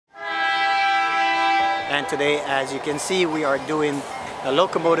And today, as you can see, we are doing a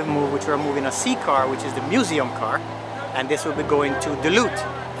locomotive move, which we're moving a C car, which is the museum car, and this will be going to Duluth.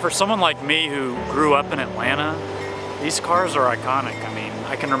 For someone like me who grew up in Atlanta, these cars are iconic. I mean,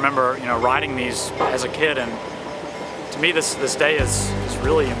 I can remember, riding these as a kid, and to me this day is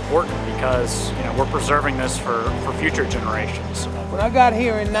really important because, we're preserving this for future generations. When I got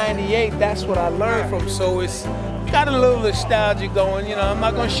here in '98, that's what I learned from, so it's got a little nostalgia going, I'm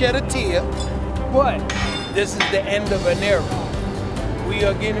not gonna shed a tear, but this is the end of an era. We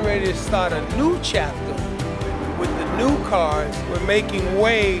are getting ready to start a new chapter with the new cars. We're making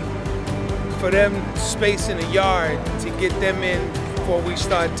way for them space in the yard to get them in before we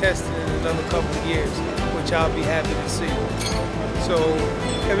start testing in another couple of years, which I'll be happy to see. So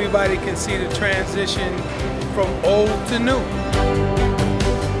everybody can see the transition from old to new.